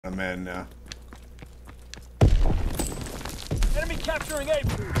I'm in now. Enemy capturing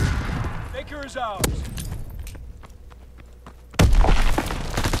Able. Baker is ours.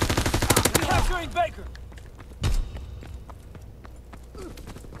 Capturing Baker.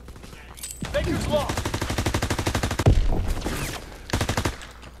 Baker's lost.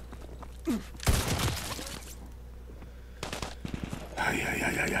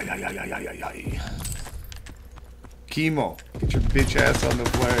 Chemo, get your bitch ass on the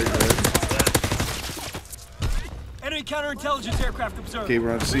flag, man. Enemy counterintelligence aircraft observed. Okay,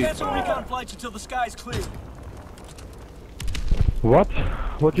 we're on C. Cancel recon flights until the sky's clear. What?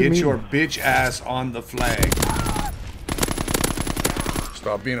 What do you mean? Get your bitch ass on the flag.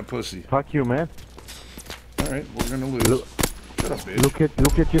 Stop being a pussy. Fuck you, man. Alright, we're gonna lose. Shut up, bitch.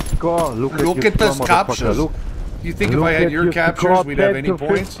 Look at your score. Look at the score, captures. Look. You think if I had your captures, we'd have any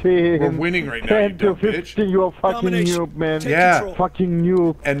points? We're winning right now, you 10 to dumb 15, bitch. you're fucking noob, man. Yeah. Fucking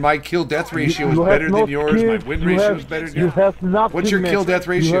noob. And my kill-death ratio is You better have than no yours. skills. My win ratio is better than You yours. have nothing, What's your man. kill-death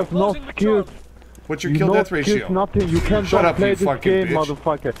You ratio? have no skills. What's your kill-death No ratio? skills, nothing. You can't Shut up, play you this fucking game, bitch.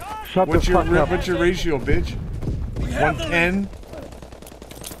 motherfucker. Shut What's the your fuck up. what's your ratio, bitch? 110?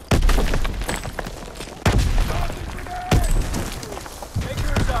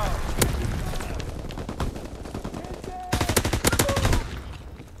 Baker is ours.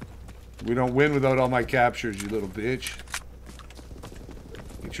 We don't win without all my captures, you little bitch.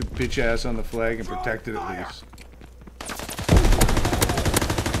 Get your bitch ass on the flag and protect it at least.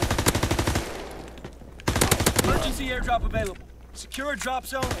 Emergency airdrop available. Secure a drop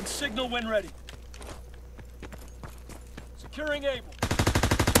zone and signal when ready. Securing Able.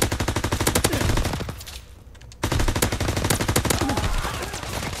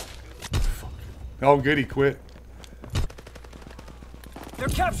 Oh, good, he quit. They're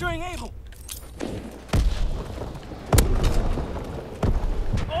capturing Able.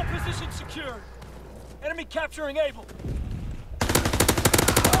 All positions secured. Enemy capturing Able.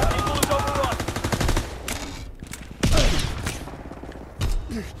 Able is overrun.